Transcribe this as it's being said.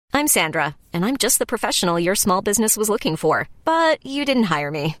I'm Sandra, and I'm just the professional your small business was looking for. But you didn't hire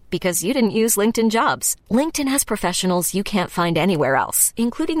me because you didn't use LinkedIn Jobs. LinkedIn has professionals you can't find anywhere else,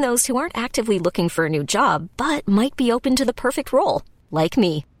 including those who aren't actively looking for a new job, but might be open to the perfect role, like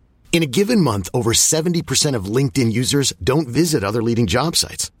me. In a given month, over 70% of LinkedIn users don't visit other leading job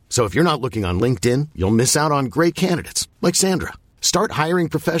sites. So if you're not looking on LinkedIn, you'll miss out on great candidates like Sandra. Start hiring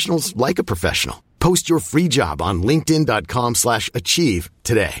professionals like a professional. Post your free job on linkedin.com/achieve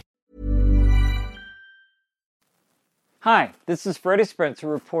today. Hi, this is Freddie Spencer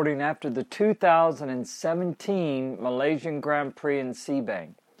reporting after the 2017 Malaysian Grand Prix in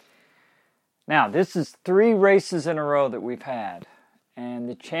Sebang. Now, this is 3 races in a row that we've had, and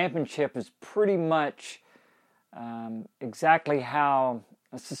the championship is pretty much exactly how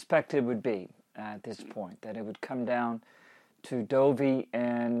I suspected it would be at this point, that it would come down to Dovi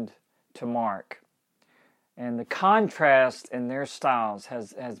and to Marc. And the contrast in their styles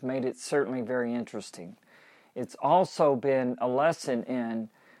has made it certainly very interesting. It's also been a lesson in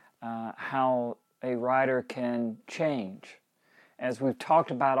how a rider can change. As we've talked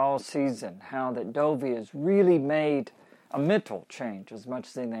about all season, how that Dovi has really made a mental change as much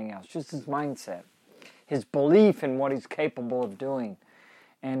as anything else, just his mindset, his belief in what he's capable of doing,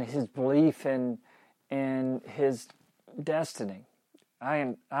 and his belief in his destiny.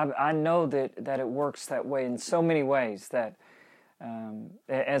 I know that it works that way in so many ways. That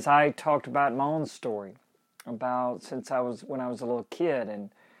as I talked about in my own story, about when I was a little kid,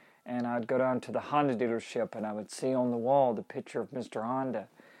 and I'd go down to the Honda dealership and I would see on the wall the picture of Mr. Honda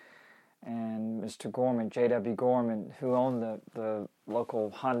and Mr. Gorman, J.W. Gorman, who owned the local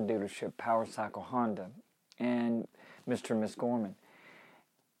Honda dealership, Power Cycle Honda, and Mr. and Miss Gorman.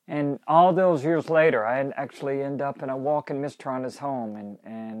 And all those years later, I actually end up and I walk in Mr. Honda's home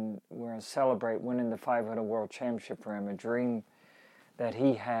and where I celebrate winning the 500 World Championship for him, a dream that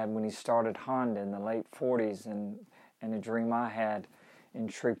he had when he started Honda in the late 40s, and a dream I had in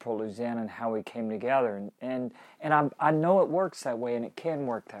Shreveport, Louisiana, and how we came together. And I know it works that way, and it can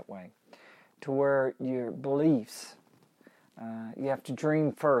work that way, to where your beliefs, you have to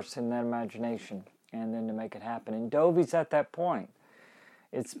dream first in that imagination, and then to make it happen. And Dovi's at that point.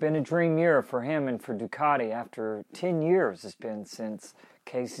 It's been a dream year for him and for Ducati. After 10 years it's been since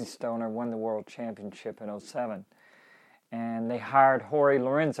Casey Stoner won the World Championship in 2007. And they hired Jorge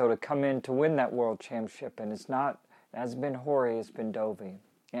Lorenzo to come in to win that World Championship. And it hasn't been Jorge, it's been Dovi.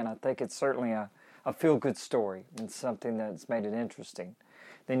 And I think it's certainly a feel-good story and something that's made it interesting.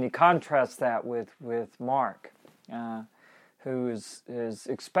 Then you contrast that with Marc, who is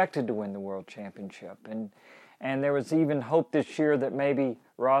expected to win the World Championship. And there was even hope this year that maybe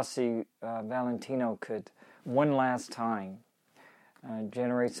Rossi Valentino could, one last time,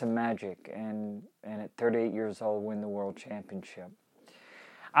 generate some magic and at 38 years old win the World Championship.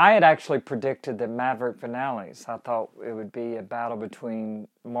 I had actually predicted that Maverick Vinales. I thought it would be a battle between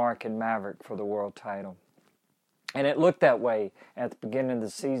Marc and Maverick for the world title. And it looked that way at the beginning of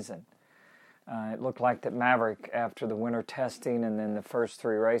the season. It looked like that Maverick, after the winter testing and then the first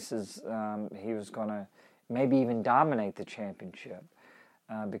 3 races, he was going to maybe even dominate the championship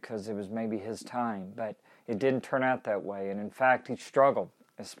because it was maybe his time. But it didn't turn out that way. And in fact, he struggled,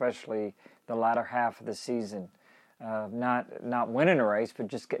 especially the latter half of the season, not winning a race, but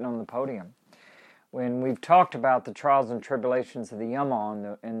just getting on the podium. When we've talked about the trials and tribulations of the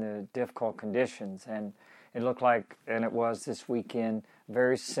Yamaha in the difficult conditions, and it looked like, and it was this weekend,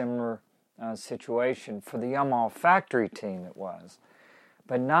 very similar situation for the Yamaha factory team. It was,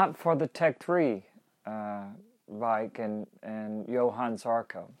 but not for the Tech 3 bike and Johann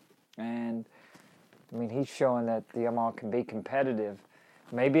Zarco. And I mean, he's showing that the Yamaha can be competitive.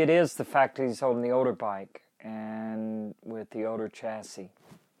 Maybe it is the fact that he's holding the older bike and with the older chassis,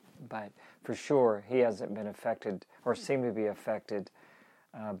 but for sure he hasn't been affected or seemed to be affected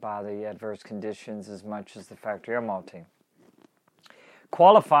by the adverse conditions as much as the factory Yamaha team.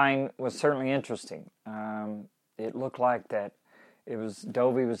 Qualifying was certainly interesting. It looked like that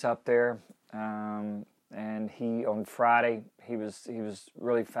Dovi was up there, and he on Friday he was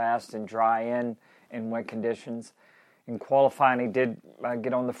really fast and dry in wet conditions. In qualifying, he did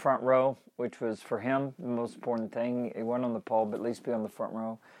get on the front row, which was for him the most important thing. He wasn't on the pole, but at least be on the front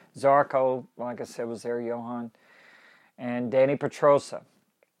row. Zarco, like I said, was there, Johan, and Danny Petrosa,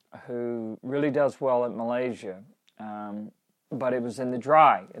 who really does well at Malaysia. But it was in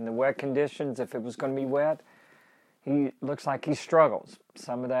the wet conditions. If it was going to be wet, he looks like he struggles.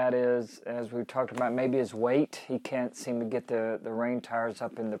 Some of that is, as we talked about, maybe his weight. He can't seem to get the rain tires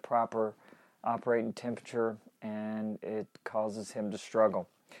up in the proper operating temperature, and it causes him to struggle.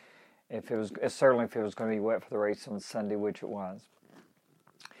 Certainly if it was going to be wet for the race on Sunday, which it was.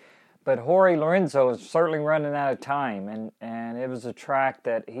 But Jorge Lorenzo is certainly running out of time, and it was a track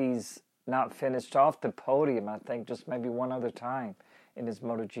that he's not finished off the podium, I think, just maybe one other time in his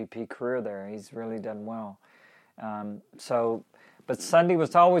MotoGP career there. He's really done well. But Sunday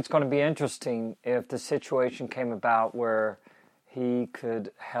was always going to be interesting if the situation came about where he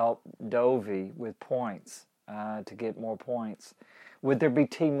could help Dovi with points, to get more points. Would there be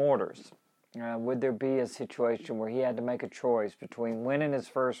team orders? Would there be a situation where he had to make a choice between winning his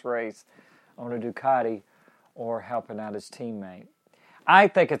first race on a Ducati or helping out his teammate? I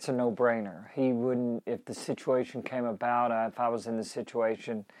think it's a no-brainer. He wouldn't, if the situation came about, if I was in the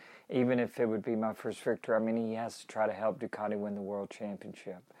situation, even if it would be my first victory, I mean, he has to try to help Ducati win the World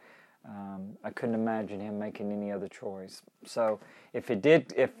Championship. I couldn't imagine him making any other choice. So if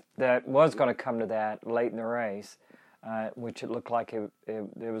that was going to come to that late in the race, which it looked like it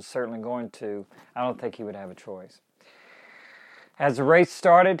was certainly going to, I don't think he would have a choice. As the race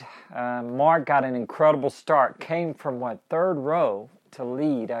started, Marc got an incredible start. Came from, third row to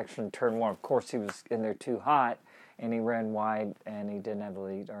lead, actually, in turn one. Of course, he was in there too hot, and he ran wide, and he didn't have the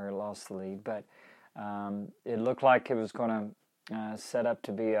lead, or lost the lead. But it looked like it was going to set up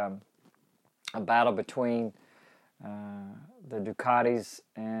to be a battle between the Ducatis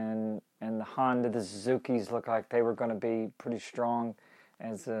and the Honda. The Suzukis looked like they were going to be pretty strong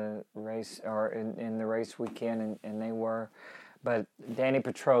as the race, or in the race weekend, and they were. But Dani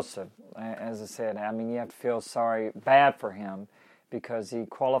Pedrosa, as I said, I mean, you have to feel bad for him, because he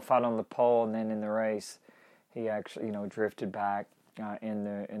qualified on the pole, and then in the race, he actually, drifted back in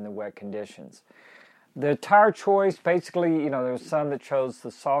the wet conditions. The tire choice, basically, there was some that chose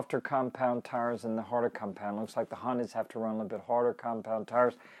the softer compound tires and the harder compound. Looks like the Hondas have to run a little bit harder compound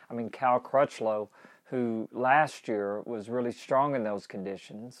tires. I mean, Cal Crutchlow, who last year was really strong in those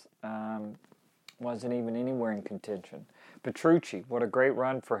conditions, wasn't even anywhere in contention. Petrucci, what a great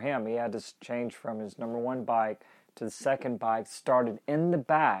run for him. He had to change from his number one bike to the second bike, started in the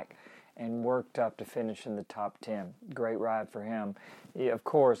back, and worked up to finish in the top 10. Great ride for him. Of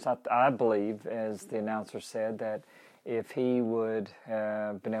course, I believe, as the announcer said, that if he would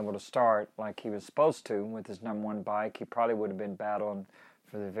have been able to start like he was supposed to with his number one bike, he probably would have been battling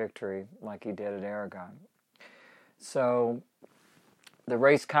for the victory like he did at Aragon. So the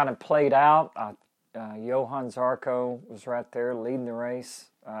race kind of played out. Johann Zarco was right there leading the race.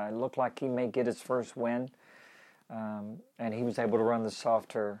 It looked like he may get his first win. And he was able to run the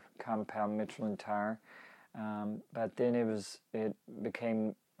softer compound Michelin tire. But then it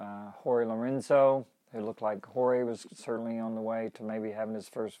became Jorge Lorenzo. It looked like Jorge was certainly on the way to maybe having his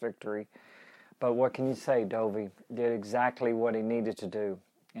first victory. But what can you say? Dovi did exactly what he needed to do.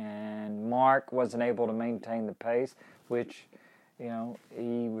 And Marc wasn't able to maintain the pace, which,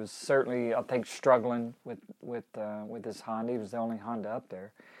 he was certainly, I think, struggling with his Honda. He was the only Honda up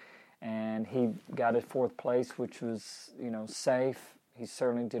there. And he got at fourth place, which was, safe. He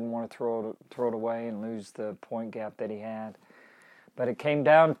certainly didn't want to throw it away and lose the point gap that he had. But it came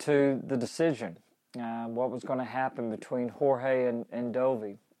down to the decision, what was going to happen between Jorge and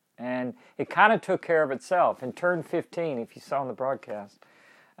Dovi. And it kind of took care of itself. In turn 15, if you saw in the broadcast,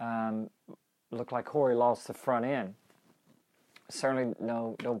 looked like Jorge lost the front end. Certainly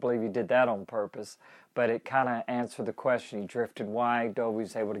don't believe he did that on purpose, but it kind of answered the question. He drifted wide, Dovi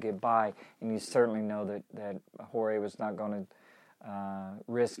was able to get by, and you certainly know that Jorge was not going to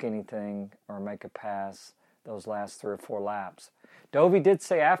risk anything or make a pass those last 3 or 4 laps. Dovi did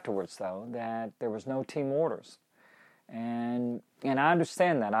say afterwards, though, that there was no team orders, and I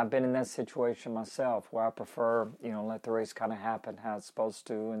understand that. I've been in that situation myself, where I prefer, let the race kind of happen how it's supposed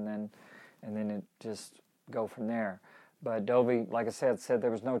to, and then it just go from there. But Dovi, like I said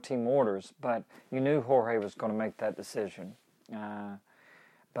there was no team orders, but you knew Jorge was going to make that decision.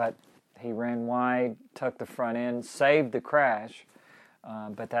 But he ran wide, tucked the front end, saved the crash,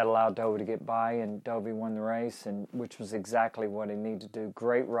 but that allowed Dovi to get by, and Dovi won the race, which was exactly what he needed to do.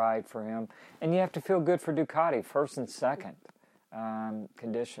 Great ride for him. And you have to feel good for Ducati, first and second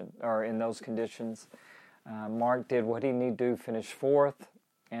in those conditions. Marc did what he needed to do, finished fourth,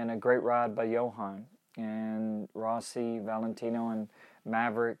 and a great ride by Johann. And Rossi, Valentino, and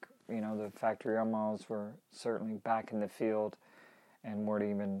Maverick, the factory Yamahas were certainly back in the field and weren't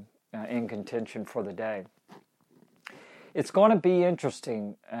even in contention for the day. It's going to be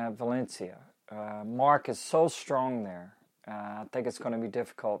interesting at Valencia. Marc is so strong there. I think it's going to be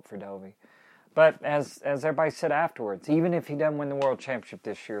difficult for Dovi. But as everybody said afterwards, even if he doesn't win the World Championship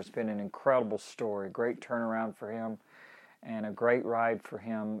this year, it's been an incredible story, great turnaround for him, and a great ride for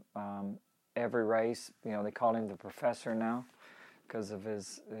him. Every race, they call him the professor now because of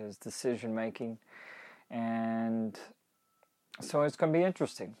his decision making, and so it's going to be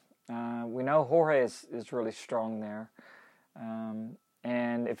interesting. We know Jorge is really strong there.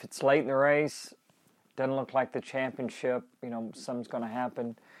 And if it's late in the race, doesn't look like the championship, something's going to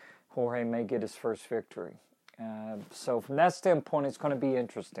happen, Jorge may get his first victory. So from that standpoint, it's going to be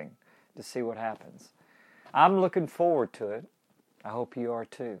interesting to see what happens. I'm looking forward to it. I hope you are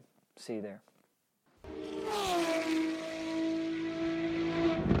too. See you there.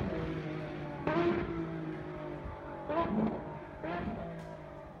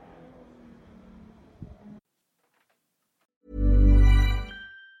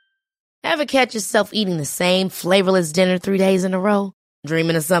 Ever catch yourself eating the same flavorless dinner 3 days in a row?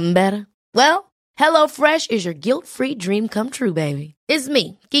 Dreaming of something better? Well, HelloFresh is your guilt-free dream come true, baby. It's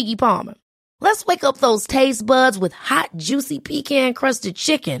me, Keke Palmer. Let's wake up those taste buds with hot, juicy pecan-crusted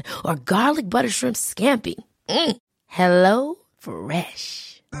chicken or garlic butter shrimp scampi. Hello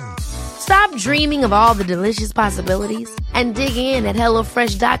Fresh. Stop dreaming of all the delicious possibilities and dig in at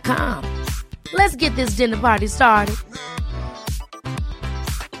HelloFresh.com. Let's get this dinner party started.